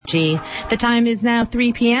WFFG. The time is now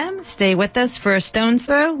 3 p.m. Stay with us for a stone's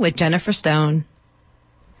throw with Jennifer Stone.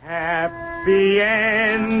 Happy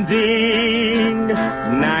ending,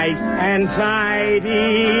 nice and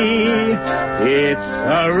tidy. It's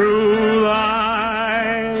a rule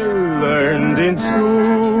I learned in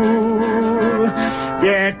school.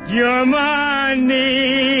 Get your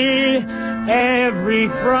money every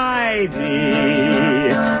Friday.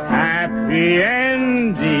 Happy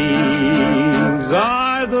endings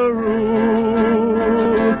are the rule.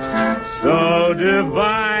 So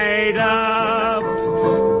divide up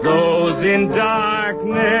those in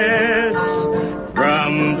darkness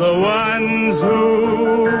from the ones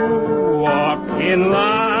who walk in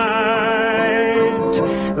light.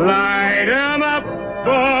 Light 'em up,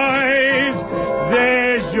 boys,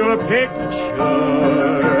 there's your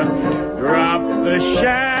picture. Drop the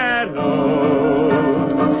shadows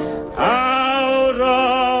out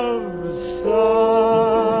of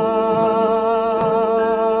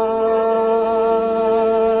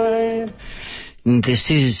sight. This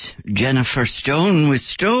is Jennifer Stone with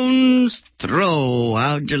Stone's Throw.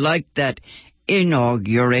 How'd you like that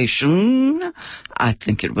inauguration? I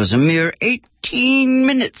think it was a mere 18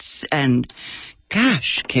 minutes. And,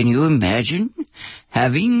 gosh, can you imagine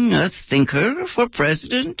having a thinker for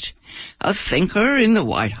president? A thinker in the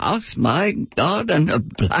White House? My God, and a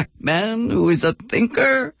black man who is a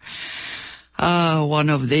thinker? One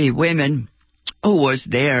of the women who was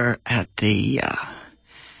there at the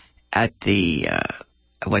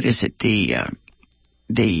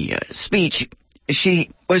speech, she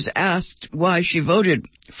was asked why she voted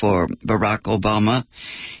for Barack Obama,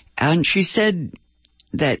 and she said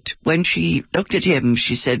that when she looked at him,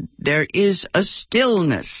 she said, there is a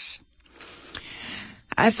stillness.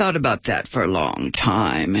 I thought about that for a long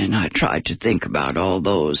time, and I tried to think about all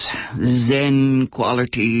those Zen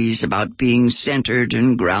qualities about being centered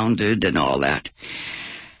and grounded and all that.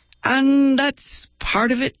 And that's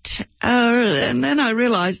part of it. And then I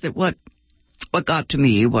realized that what got to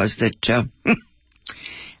me was that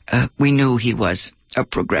we knew he was a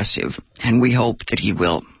progressive, and we hope that he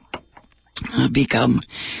will become,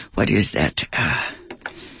 what is that?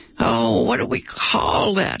 What do we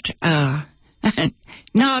call that?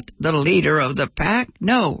 Not the leader of the pack,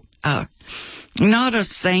 no. Not a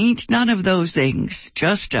saint, none of those things.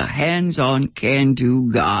 Just a hands-on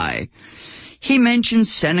can-do guy. He mentioned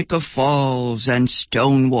Seneca Falls and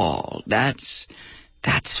Stonewall. That's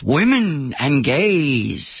women and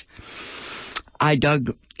gays. I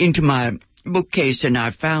dug into my bookcase and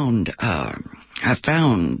I found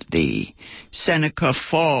the Seneca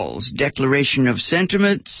Falls Declaration of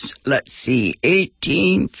Sentiments. Let's see,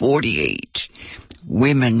 1848.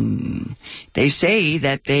 Women. They say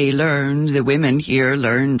that the women here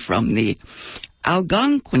learned from the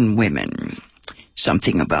Algonquin women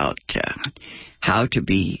something about how to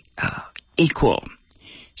be equal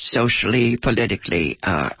socially, politically.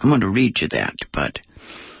 I'm going to read you that, but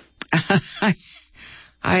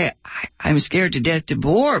I'm scared to death to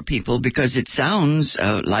bore people because it sounds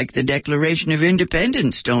like the Declaration of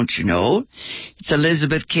Independence, don't you know? It's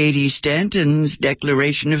Elizabeth Cady Stanton's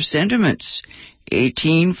Declaration of Sentiments,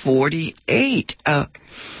 1848.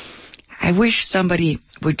 I wish somebody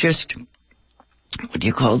would just,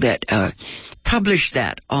 publish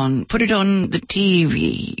that put it on the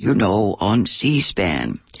TV, on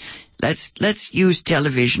C-SPAN. Let's use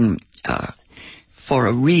television for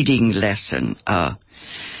a reading lesson.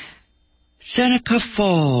 Seneca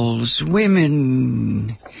Falls, women,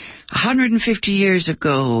 150 years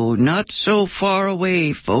ago, not so far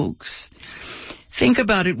away, folks. Think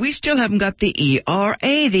about it. We still haven't got the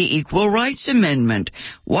ERA, the Equal Rights Amendment.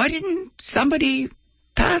 Why didn't somebody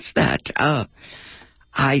pass that?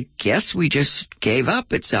 I guess we just gave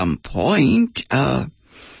up at some point.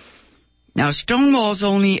 Now, Stonewall's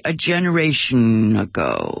only a generation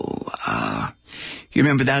ago. You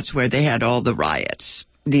remember that's where they had all the riots.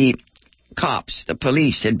 The cops, the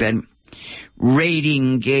police had been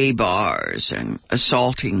raiding gay bars and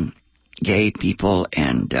assaulting gay people,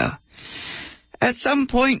 and at some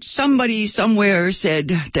point somebody somewhere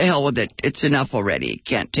said, to hell with it, it's enough already,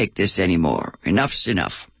 can't take this anymore, enough's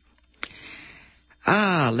enough.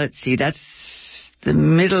 Let's see, that's the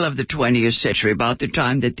middle of the 20th century, about the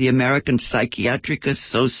time that the American Psychiatric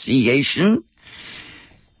Association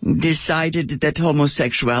decided that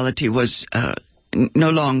homosexuality was no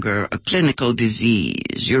longer a clinical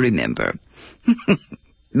disease. You remember.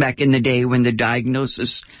 Back in the day when the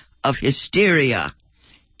diagnosis of hysteria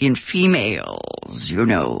in females,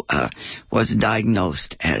 was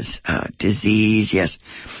diagnosed as a disease. Yes.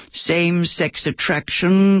 Same-sex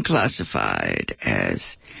attraction classified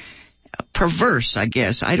as perverse, I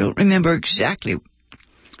guess. I don't remember exactly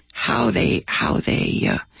how they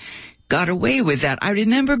got away with that. I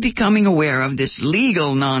remember becoming aware of this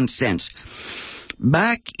legal nonsense.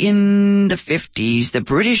 Back in the 50s, the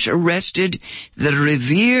British arrested the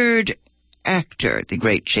revered actor, the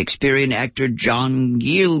great Shakespearean actor John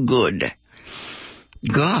Gielgud.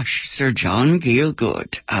 Gosh, Sir John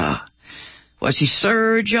Gielgud. Was he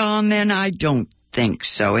Sir John then? I don't think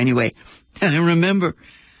so. Anyway, I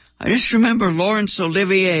just remember Laurence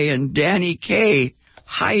Olivier and Danny Kaye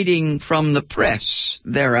hiding from the press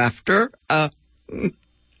thereafter.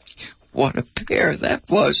 What a pair that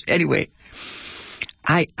was. Anyway,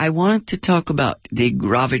 I wanted to talk about the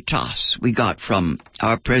gravitas we got from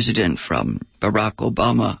our president, from Barack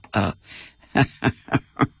Obama.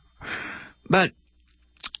 But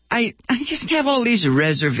I just have all these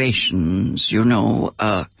reservations, you know.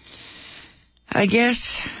 I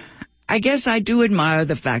guess I do admire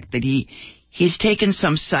the fact that he's taken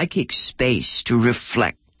some psychic space to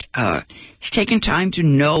reflect. He's taken time to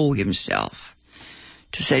know himself,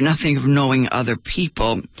 to say nothing of knowing other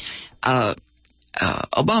people.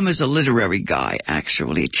 Obama's a literary guy,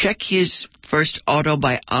 actually. Check his first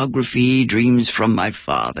autobiography, Dreams from My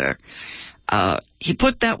Father. He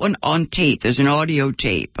put that one on tape. There's an audio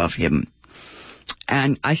tape of him.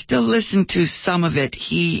 And I still listen to some of it.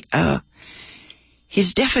 He's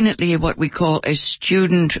definitely what we call a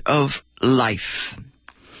student of life.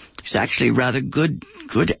 He's actually a rather good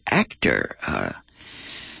actor. I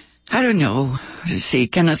don't know. Let's see.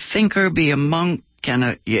 Can a thinker be a monk?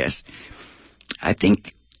 Yes. I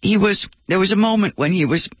think there was a moment when he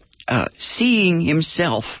was seeing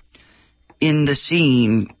himself in the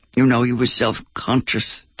scene. You know, he was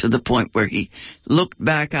self-conscious to the point where he looked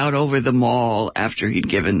back out over the mall after he'd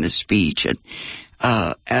given the speech, and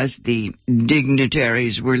as the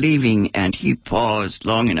dignitaries were leaving, and he paused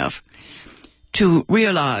long enough to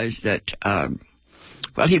realize that,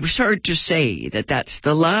 he was heard to say that that's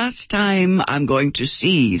the last time I'm going to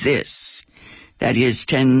see this. That is,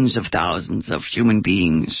 tens of thousands of human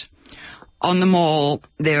beings on the mall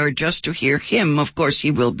there just to hear him. Of course, he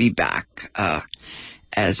will be back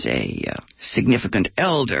as a significant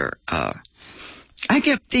elder. I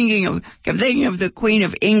kept thinking of the Queen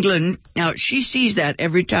of England. Now, she sees that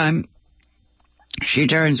every time she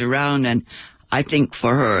turns around, and I think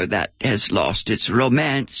for her that has lost its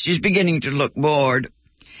romance. She's beginning to look bored.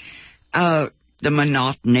 The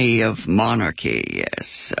monotony of monarchy,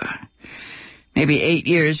 yes. Maybe 8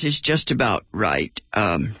 years is just about right.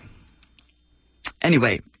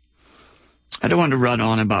 Anyway, I don't want to run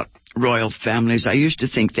on about royal families. I used to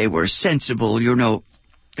think they were sensible, you know.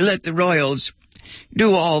 Let the royals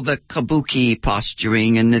do all the kabuki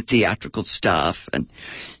posturing and the theatrical stuff and,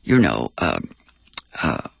 you know,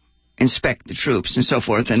 inspect the troops and so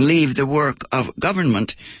forth, and leave the work of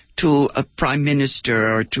government to a prime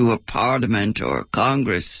minister or to a parliament or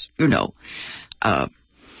Congress, you know.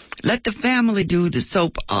 Let the family do the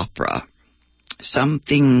soap opera,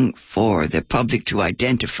 something for the public to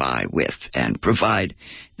identify with and provide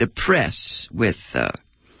the press with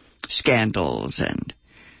scandals and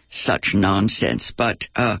such nonsense. But,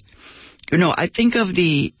 you know, I think of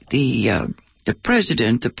the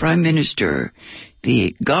president, the prime minister,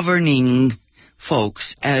 the governing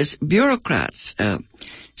folks as bureaucrats,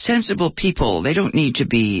 sensible people. They don't need to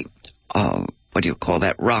be,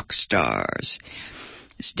 rock stars.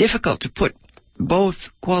 It's difficult to put both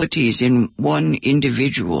qualities in one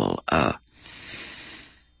individual. I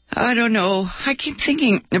don't know. I keep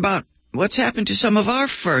thinking about what's happened to some of our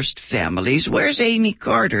first families. Where's Amy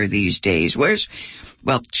Carter these days?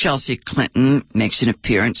 Chelsea Clinton makes an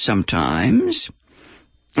appearance sometimes.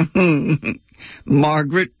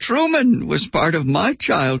 Margaret Truman was part of my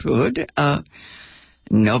childhood.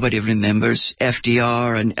 Nobody remembers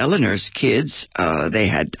FDR and Eleanor's kids. They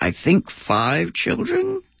had, I think, 5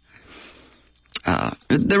 children.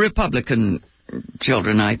 The Republican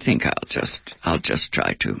children, I think I'll just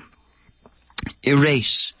try to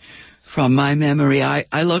erase from my memory.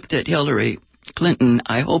 I looked at Hillary Clinton.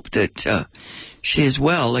 I hope that she is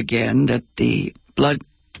well again, that the blood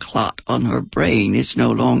clot on her brain is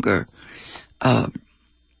no longer,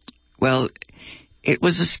 it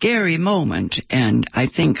was a scary moment, and I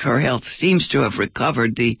think her health seems to have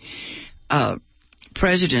recovered. The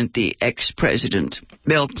ex-president,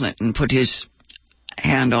 Bill Clinton, put his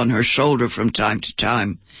hand on her shoulder from time to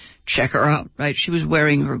time. Check her out, right? She was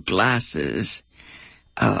wearing her glasses,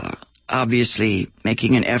 obviously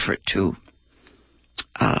making an effort to,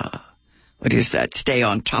 stay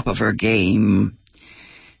on top of her game.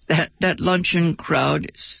 That luncheon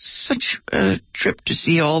crowd, such a trip to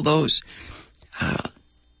see all those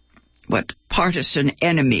partisan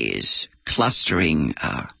enemies clustering.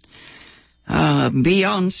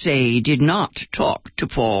 Beyonce did not talk to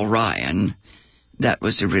Paul Ryan. That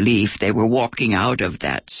was a relief. They were walking out of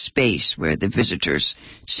that space where the visitors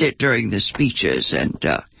sit during the speeches, and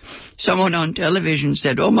someone on television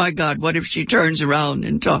said, "Oh my God, what if she turns around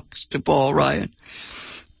and talks to Paul Ryan?"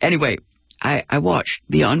 Anyway, I watched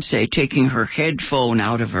Beyonce taking her headphone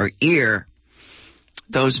out of her ear.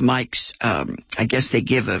 Those mics, I guess they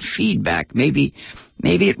give a feedback. Maybe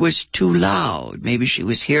it was too loud. Maybe she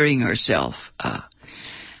was hearing herself.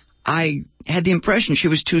 I had the impression she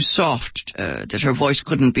was too soft, that her voice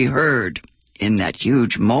couldn't be heard in that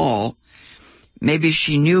huge mall. Maybe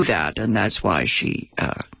she knew that, and that's why she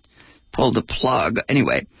pulled the plug.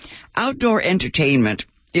 Anyway, outdoor entertainment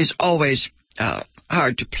is always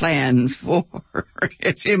hard to plan for.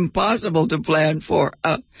 It's impossible to plan for.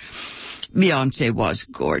 Beyonce was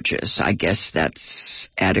gorgeous. I guess that's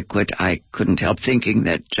adequate. I couldn't help thinking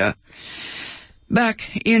that back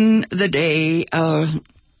in the day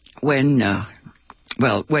when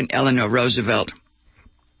Eleanor Roosevelt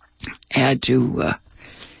had to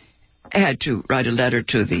write a letter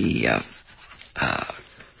to the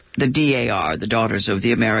DAR, the Daughters of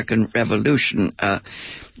the American Revolution,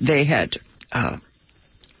 they had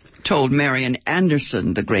told Marian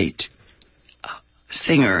Anderson, the great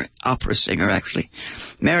singer, opera singer actually.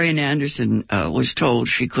 Marian Anderson was told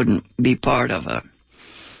she couldn't be part of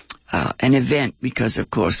an event because, of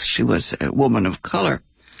course, she was a woman of color.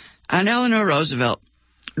 And Eleanor Roosevelt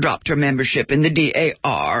dropped her membership in the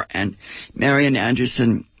DAR, and Marian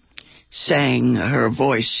Anderson sang. Her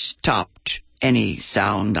voice topped any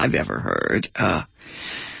sound I've ever heard. Of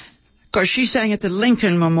course, she sang at the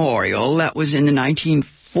Lincoln Memorial. That was in the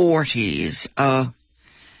 1940s.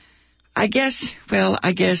 I guess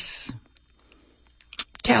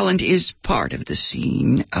talent is part of the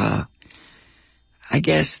scene. I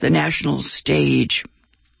guess the national stage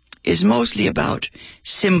is mostly about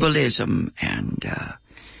symbolism and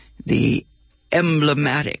the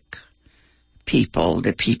emblematic people,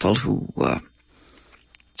 the people who,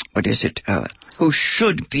 who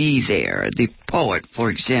should be there. The poet,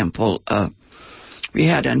 for example, we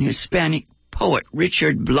had an Hispanic poet,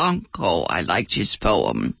 Richard Blanco. I liked his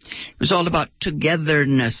poem. It was all about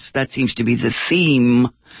togetherness. That seems to be the theme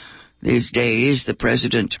these days. The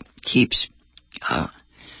president keeps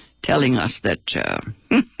telling us that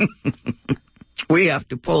we have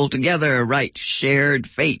to pull together, right? Shared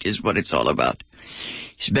fate is what it's all about.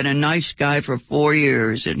 He's been a nice guy for 4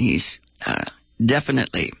 years, and he's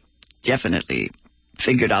definitely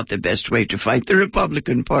figured out the best way to fight the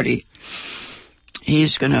Republican Party.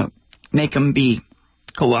 He's going to make them be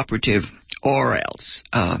cooperative or else.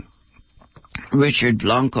 Richard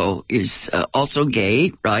Blanco is also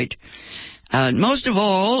gay, right? And most of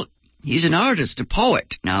all, he's an artist, a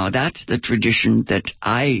poet. Now, that's the tradition that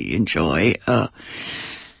I enjoy.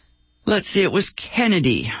 Let's see, it was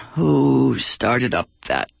Kennedy who started up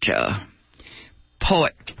that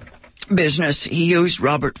poet business. He used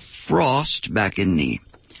Robert Frost back in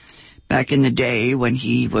the day when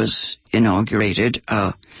he was inaugurated.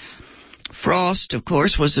 Frost, of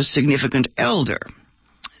course, was a significant elder.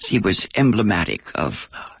 He was emblematic of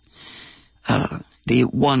the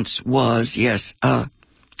once was, yes,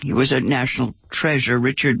 he was a national treasure.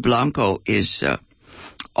 Richard Blanco is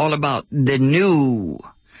all about the new.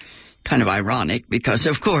 Kind of ironic because,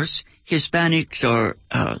 of course, Hispanics or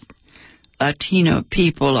Latino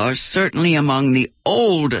people are certainly among the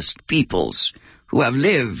oldest peoples who have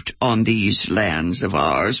lived on these lands of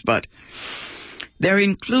ours, but their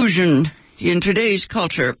inclusion in today's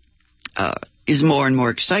culture is more and more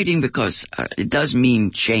exciting because it does mean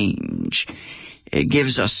change. It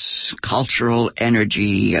gives us cultural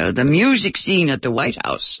energy. The music scene at the White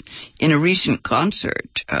House in a recent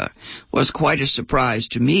concert was quite a surprise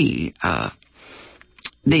to me.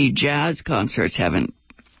 The jazz concerts haven't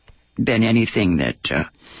been anything that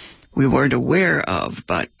we weren't aware of,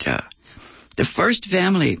 but the first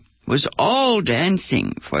family was all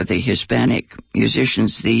dancing for the Hispanic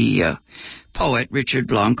musicians. The poet, Richard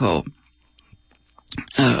Blanco,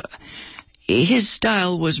 his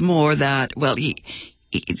style was more that, well,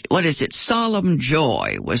 solemn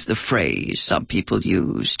joy was the phrase some people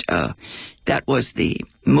used. That was the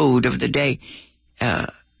mood of the day.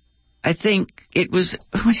 I think it was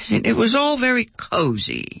all very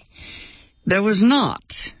cozy. There was not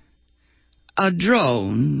a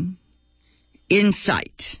drone in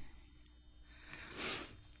sight.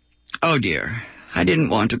 Oh dear, I didn't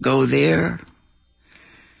want to go there.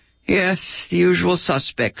 Yes, the usual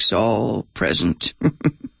suspects all present.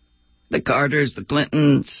 The Carters, the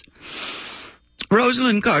Clintons,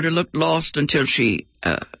 Rosalind Carter looked lost until she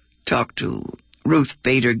talked to Ruth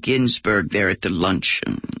Bader Ginsburg there at the lunch.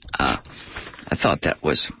 And, I thought that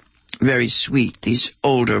was very sweet, these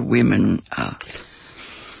older women.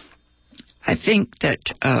 I think that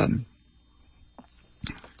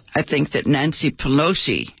Nancy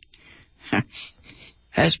Pelosi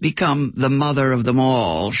has become the mother of them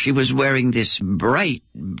all. She was wearing this bright,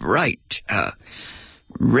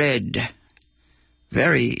 red,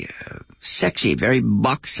 very sexy, very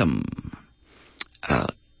buxom,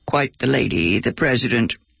 quite the lady. The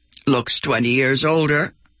president looks 20 years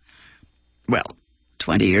older. Well,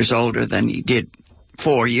 20 years older than he did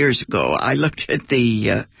 4 years ago. I looked at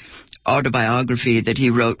the autobiography that he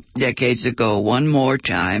wrote decades ago one more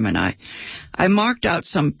time, and I marked out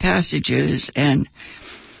some passages, and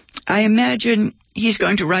I imagine he's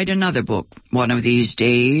going to write another book one of these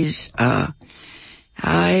days.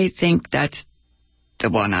 I think that's the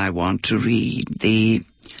one I want to read. The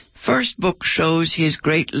first book shows his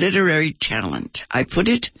great literary talent. I put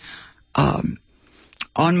it on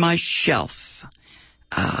my shelf.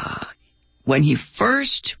 When he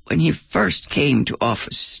first came to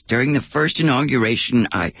office during the first inauguration,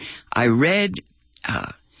 I read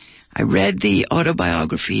the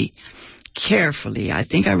autobiography carefully. I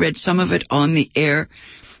think I read some of it on the air.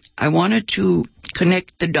 I wanted to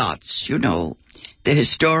connect the dots, the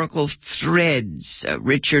historical threads.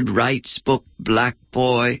 Richard Wright's book, Black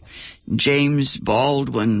Boy, James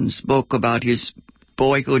Baldwin's book about his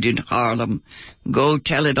boyhood in Harlem, Go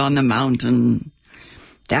Tell It on the Mountain.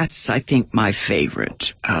 That's, I think, my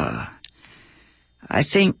favorite. I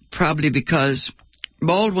think probably because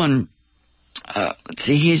Baldwin,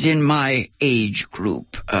 he's in my age group.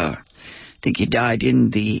 I think he died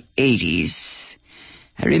in the 80s.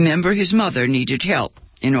 I remember his mother needed help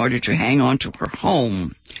in order to hang on to her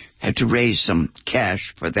home. Had to raise some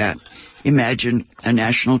cash for that. Imagine a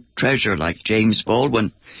national treasure like James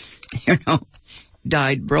Baldwin,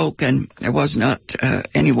 died broke, and there was not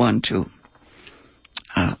anyone to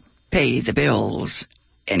pay the bills.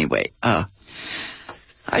 Anyway, I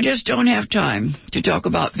just don't have time to talk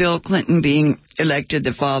about Bill Clinton being elected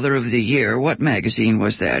the Father of the Year. What magazine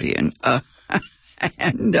was that in?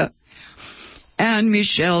 And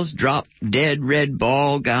Michelle's drop-dead red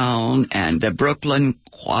ball gown, and the Brooklyn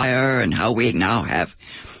Choir, and how we now have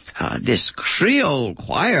this Creole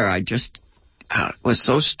choir. I just was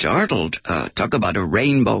so startled. Talk about a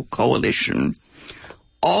rainbow coalition.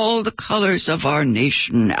 All the colors of our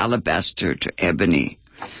nation, alabaster to ebony.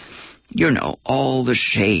 All the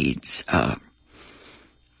shades. I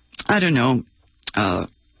don't know.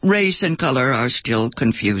 Race and color are still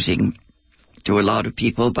confusing to a lot of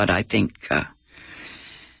people, but I think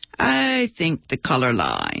the color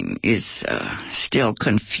line is still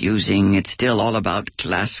confusing. It's still all about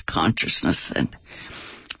class consciousness, and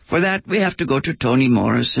for that we have to go to Toni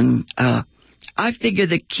Morrison. I figure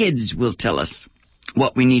the kids will tell us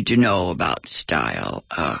what we need to know about style.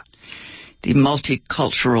 The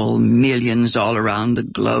multicultural millions all around the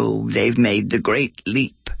globe, they've made the great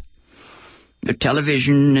leap. The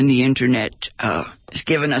television and the internet has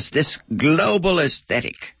given us this global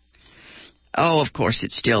aesthetic. Oh, of course,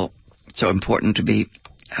 it's still so important to be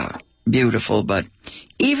beautiful, but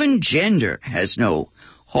even gender has no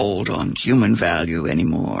hold on human value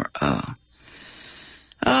anymore.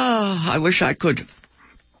 I wish I could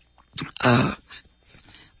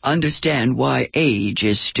understand why age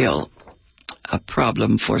is still a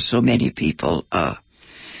problem for so many people. The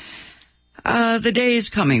day is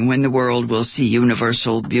coming when the world will see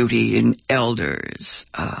universal beauty in elders.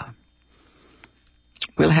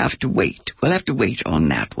 We'll have to wait. We'll have to wait on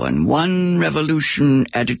that one revolution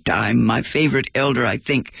at a time. My favorite elder, I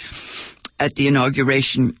think, at the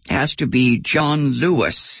inauguration has to be John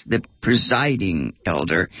Lewis, the presiding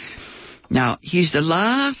elder. Now, he's the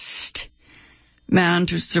last man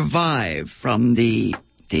to survive from the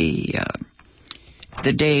day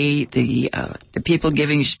the people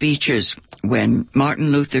giving speeches when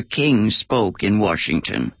Martin Luther King spoke in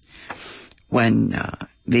Washington, when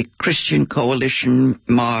the Christian Coalition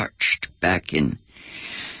marched back in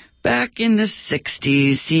the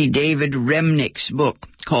 60s. See David Remnick's book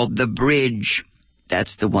called The Bridge.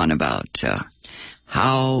 That's the one about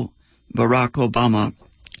how Barack Obama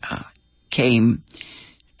came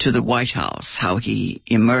to the White House, how he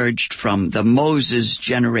emerged from the Moses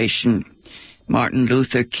generation, Martin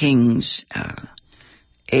Luther King's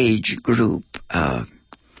age group.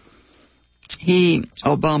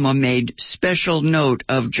 Obama made special note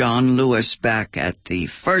of John Lewis back at the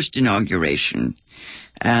first inauguration,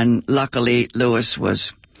 and luckily Lewis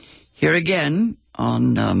was here again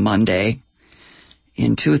on Monday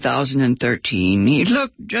in 2013. He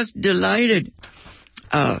looked just delighted.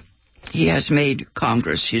 He has made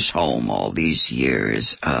Congress his home all these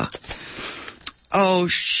years. Oh,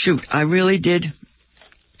 shoot. I really did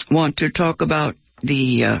want to talk about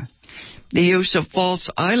the use of false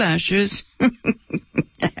eyelashes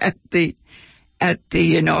at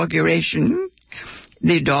the inauguration.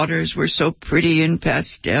 The daughters were so pretty in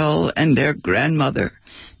pastel, and their grandmother,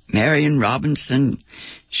 Marion Robinson,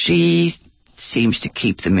 she seems to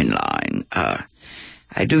keep them in line.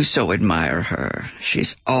 I do so admire her.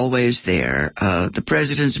 She's always there. The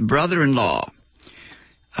president's brother-in-law,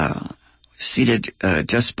 seated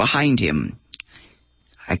just behind him.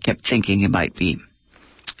 I kept thinking he might be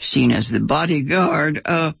seen as the bodyguard.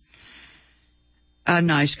 A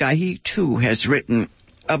nice guy. He, too, has written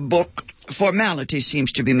a book. Formality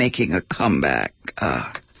seems to be making a comeback.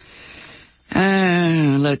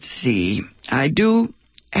 Let's see. I do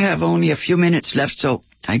have only a few minutes left, so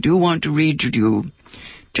I do want to read to you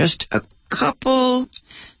just a couple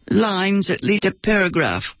lines, at least a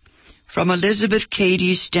paragraph, from Elizabeth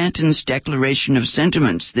Cady Stanton's Declaration of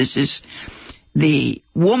Sentiments. This is the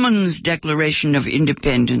Woman's Declaration of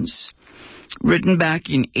Independence, written back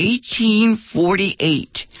in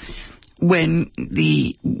 1848, when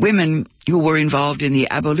the women who were involved in the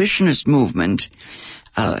abolitionist movement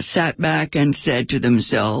sat back and said to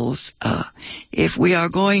themselves, if we are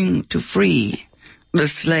going to free the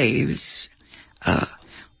slaves,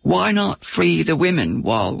 why not free the women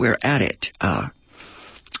while we're at it?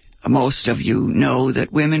 Most of you know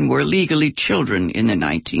that women were legally children in the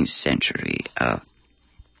 19th century.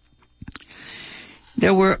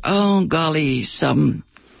 There were, some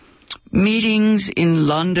meetings in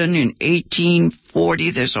London in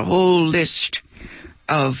 1840. There's a whole list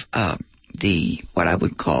of what I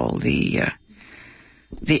would call the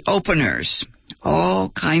openers. All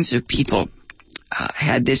kinds of people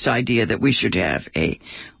had this idea that we should have a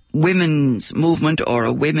women's movement or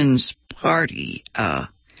a women's party.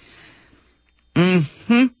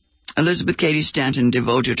 Elizabeth Cady Stanton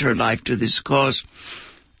devoted her life to this cause.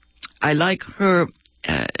 I like her,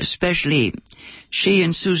 especially she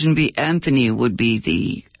and Susan B. Anthony would be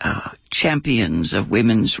the champions of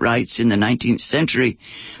women's rights in the 19th century.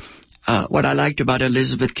 What I liked about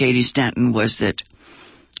Elizabeth Cady Stanton was that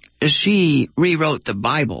she rewrote the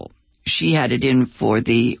Bible. She had it in for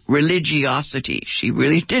the religiosity. She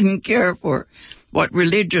really didn't care for what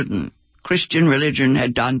Christian religion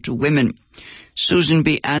had done to women. Susan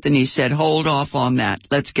B. Anthony said, hold off on that.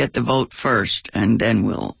 Let's get the vote first, and then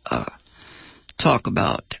we'll talk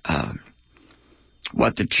about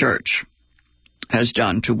what the church has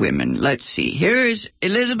done to women. Let's see. Here is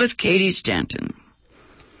Elizabeth Cady Stanton.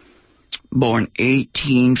 Born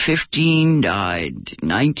 1815, died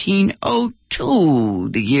 1902,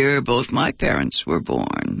 the year both my parents were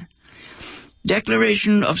born.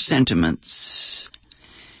 Declaration of Sentiments.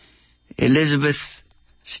 Elizabeth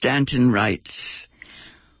Stanton writes,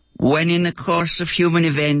 when in the course of human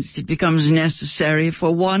events it becomes necessary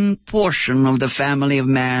for one portion of the family of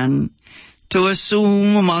man to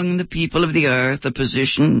assume among the people of the earth a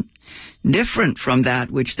position different from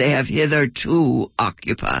that which they have hitherto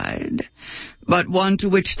occupied, but one to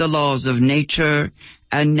which the laws of nature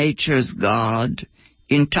and nature's God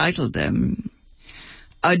entitle them.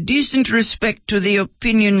 A decent respect to the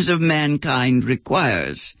opinions of mankind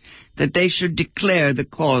requires that they should declare the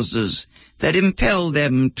causes that impel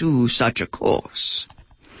them to such a course.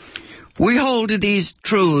 We hold these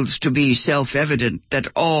truths to be self-evident, that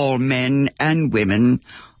all men and women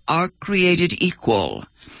are created equal,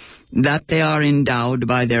 that they are endowed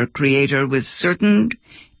by their Creator with certain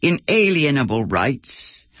inalienable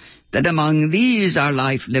rights, that among these are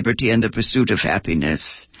life, liberty, and the pursuit of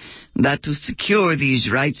happiness, that to secure these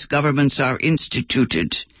rights governments are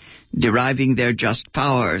instituted, deriving their just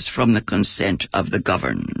powers from the consent of the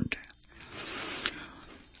governed.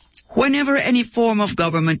 Whenever any form of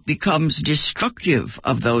government becomes destructive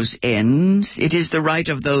of those ends, it is the right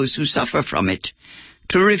of those who suffer from it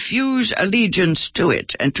to refuse allegiance to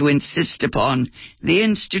it and to insist upon the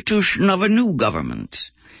institution of a new government,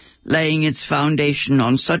 laying its foundation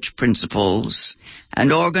on such principles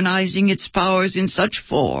and organizing its powers in such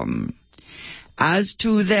form as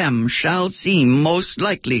to them shall seem most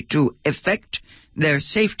likely to effect their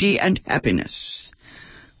safety and happiness.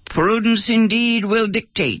 Prudence indeed will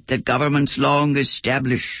dictate that governments long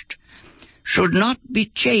established should not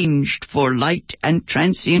be changed for light and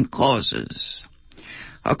transient causes.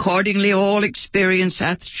 Accordingly, all experience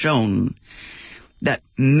hath shown that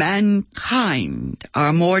mankind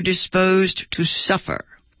are more disposed to suffer,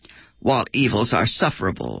 while evils are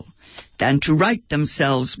sufferable, than to right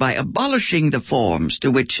themselves by abolishing the forms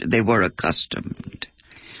to which they were accustomed.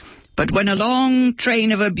 But when a long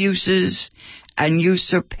train of abuses and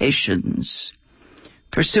usurpations,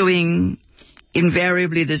 pursuing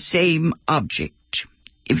invariably the same object,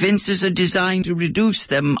 evinces a design to reduce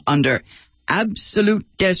them under absolute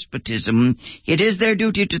despotism, it is their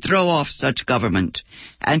duty to throw off such government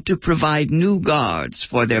and to provide new guards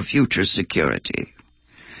for their future security.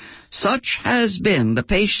 Such has been the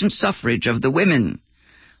patient suffrage of the women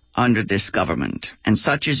under this government, and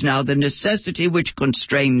such is now the necessity which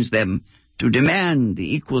constrains them to demand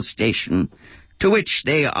the equal station to which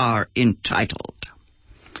they are entitled.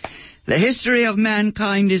 The history of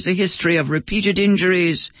mankind is a history of repeated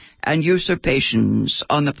injuries and usurpations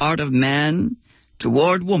on the part of man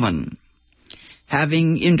toward woman,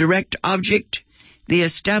 having in direct object the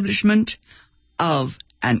establishment of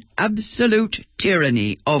an absolute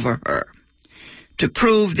tyranny over her. To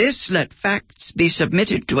prove this, let facts be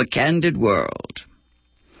submitted to a candid world.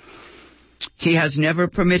 He has never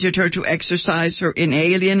permitted her to exercise her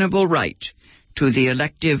inalienable right to the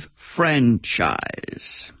elective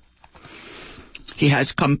franchise. He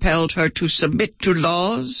has compelled her to submit to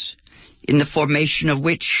laws in the formation of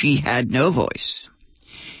which she had no voice.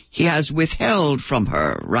 He has withheld from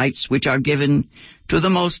her rights which are given to the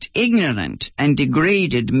most ignorant and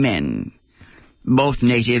degraded men, both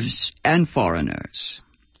natives and foreigners.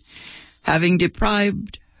 Having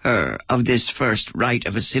deprived her of this first right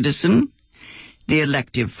of a citizen, the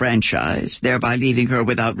elective franchise, thereby leaving her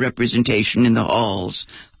without representation in the halls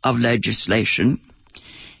of legislation,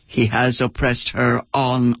 he has oppressed her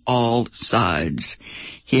on all sides.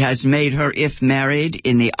 He has made her, if married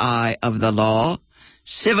in the eye of the law,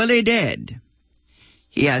 civilly dead.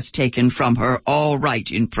 He has taken from her all right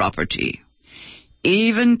in property,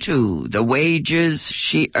 even to the wages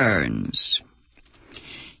she earns.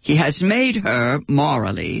 He has made her,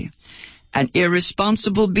 morally, an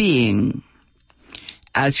irresponsible being,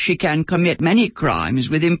 as she can commit many crimes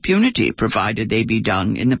with impunity, provided they be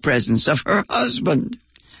done in the presence of her husband.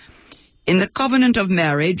 In the covenant of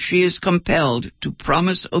marriage, she is compelled to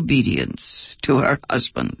promise obedience to her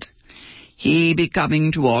husband, he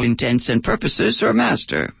becoming to all intents and purposes her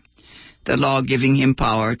master, the law giving him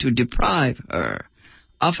power to deprive her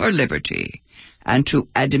of her liberty and to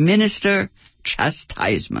administer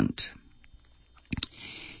chastisement.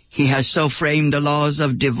 He has so framed the laws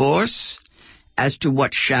of divorce as to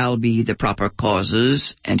what shall be the proper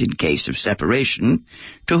causes, and in case of separation,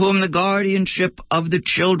 to whom the guardianship of the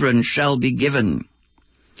children shall be given,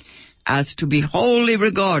 as to be wholly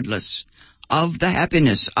regardless of the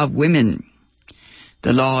happiness of women,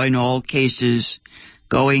 the law in all cases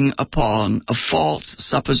going upon a false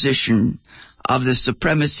supposition of the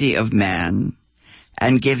supremacy of man,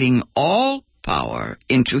 and giving all power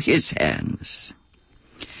into his hands.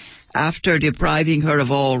 After depriving her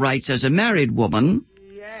of all rights as a married woman,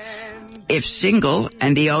 if single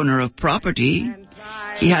and the owner of property,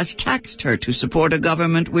 he has taxed her to support a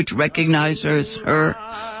government which recognizes her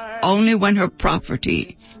only when her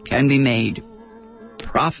property can be made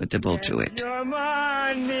profitable to it.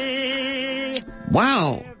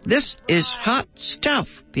 Wow, this is hot stuff,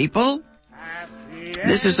 people.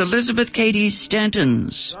 This is Elizabeth Cady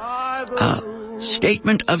Stanton's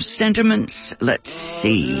statement of sentiments. Let's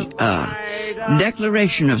see.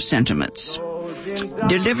 Declaration of sentiments.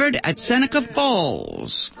 Delivered at Seneca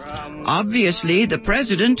Falls. Obviously, the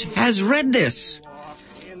president has read this.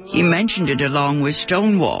 He mentioned it along with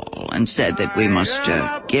Stonewall and said that we must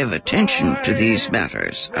give attention to these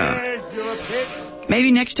matters.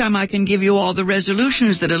 Maybe next time I can give you all the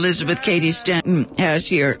resolutions that Elizabeth Cady Stanton has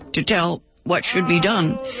here to tell what should be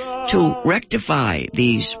done to rectify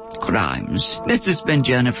these crimes. This has been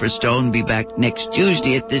Jennifer Stone. Be back next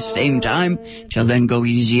Tuesday at this same time. Till then, go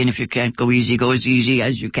easy, and if you can't go as easy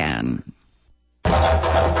as you can.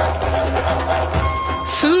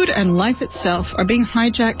 Food and life itself are being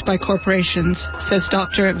hijacked by corporations, says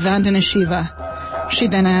Dr. Vandana Shiva. She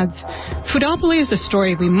then adds, Foodopoly is a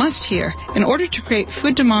story we must hear in order to create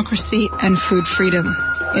food democracy and food freedom.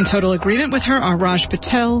 In total agreement with her are Raj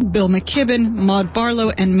Patel, Bill McKibben, Maud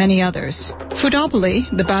Barlow, and many others. Foodopoly,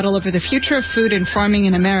 The Battle Over the Future of Food and Farming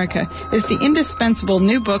in America, is the indispensable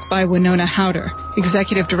new book by Winona Howder,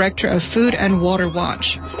 Executive Director of Food and Water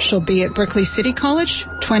Watch. She'll be at Berkeley City College,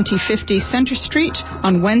 2050 Center Street,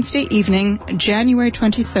 on Wednesday evening, January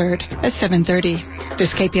 23rd at 7:30.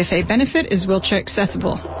 This KPFA benefit is wheelchair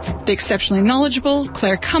accessible. The exceptionally knowledgeable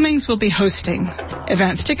Claire Cummings will be hosting.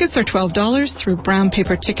 Advance tickets are $12 through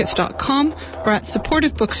brownpapertickets.com or at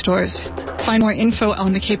supportive bookstores. Find more info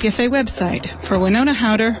on the KPFA website. For Winona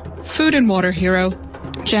Howder, Food and Water Hero,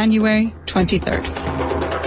 January 23rd.